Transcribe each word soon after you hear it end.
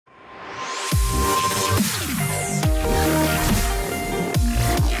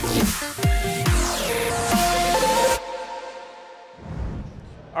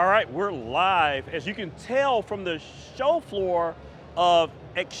right, we're live, as you can tell from the show floor of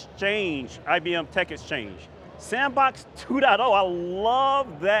Exchange, IBM TechXchange. Sandbox 2.0, I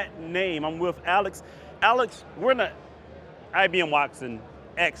love that name. I'm with Alex. Alex, we're in the IBM Watson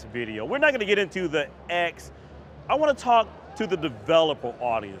X video. We're not going to get into the X. I want to talk to the developer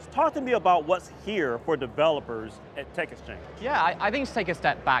audience. Talk to me about what's here for developers at TechXchange. Yeah, I think to take a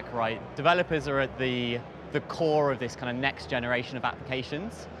step back, right? Developers are at the core of this kind of next generation of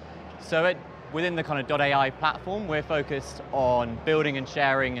applications. So within the kind of .ai platform, we're focused on building and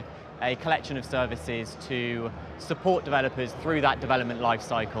sharing a collection of services to support developers through that development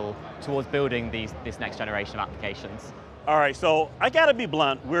lifecycle towards building this next generation of applications. All right, so I gotta be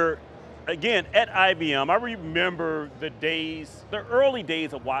blunt. We're, again, at IBM. I remember the early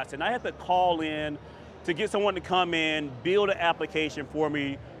days of Watson. I had to call in to get someone to come in, build an application for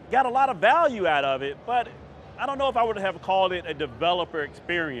me. Got a lot of value out of it, but I don't know if I would have called it a developer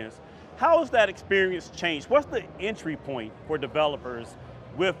experience. How has that experience changed? What's the entry point for developers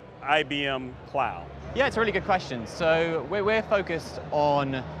with IBM Cloud? Yeah, it's a really good question. So we're focused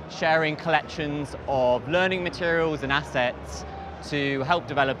on sharing collections of learning materials and assets to help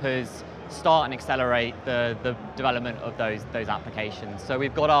developers start and accelerate the development of those applications. So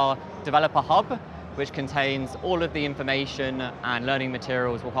we've got our developer hub, which contains all of the information and learning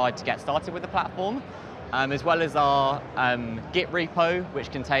materials required to get started with the platform, as well as our Git repo,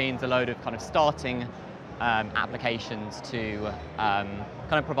 which contains a load of kind of starting applications to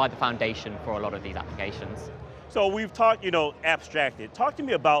kind of provide the foundation for a lot of these applications. So we've talked, abstracted. Talk to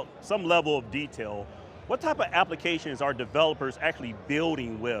me about some level of detail. What type of applications are developers actually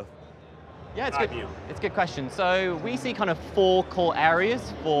building with? Yeah, it's a good question. So we see kind of 4 core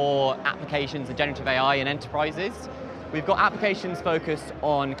areas for applications in generative AI in enterprises. We've got applications focused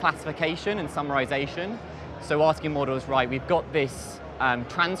on classification and summarization. So asking models, right, we've got this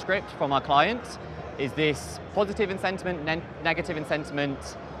transcript from our client. Is this positive in sentiment, negative in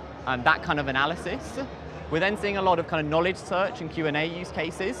sentiment, that kind of analysis. We're then seeing a lot of kind of knowledge search and Q&A use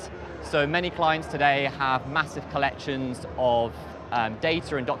cases. So many clients today have massive collections of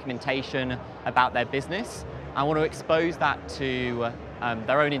data and documentation about their business and want to expose that to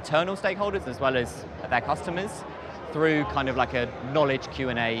their own internal stakeholders as well as their customers through kind of like a knowledge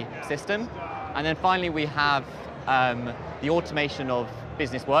Q&A system. And then finally we have the automation of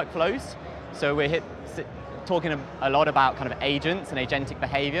business workflows. So we're talking a lot about kind of agents and agentic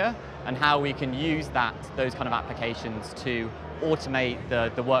behavior and how we can use those kind of applications to automate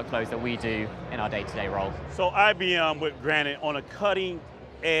the workflows that we do in our day-to-day role. So IBM, with Granite, on a cutting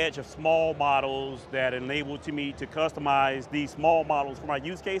edge of small models that enable me to customize these small models for my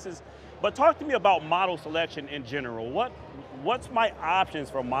use cases. But talk to me about model selection in general. What's my options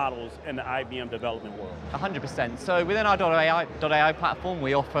for models in the IBM development world? 100%. So within our .ai platform,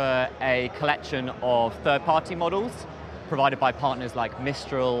 we offer a collection of third-party models provided by partners like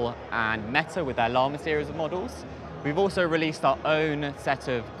Mistral and Meta with their Llama series of models. We've also released our own set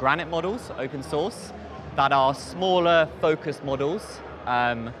of Granite models, open source, that are smaller, focused models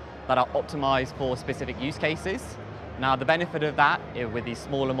that are optimized for specific use cases. Now, the benefit of that with these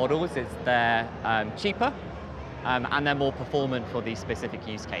smaller models is they're cheaper and they're more performant for these specific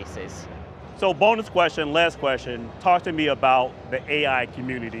use cases. So bonus question, last question, talk to me about the AI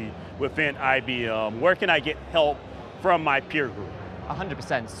community within IBM. Where can I get help from my peer group?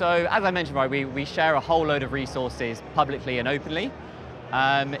 100%. So as I mentioned, right, we share a whole load of resources publicly and openly.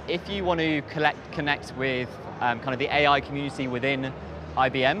 If you want to connect with kind of the AI community within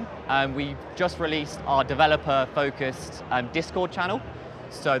IBM, we just released our developer-focused Discord channel.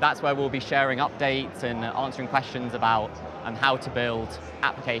 So that's where we'll be sharing updates and answering questions about how to build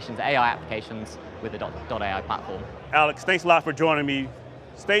applications, AI applications with the .ai platform. Alex, thanks a lot for joining me.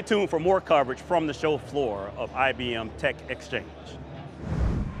 Stay tuned for more coverage from the show floor of IBM TechXchange.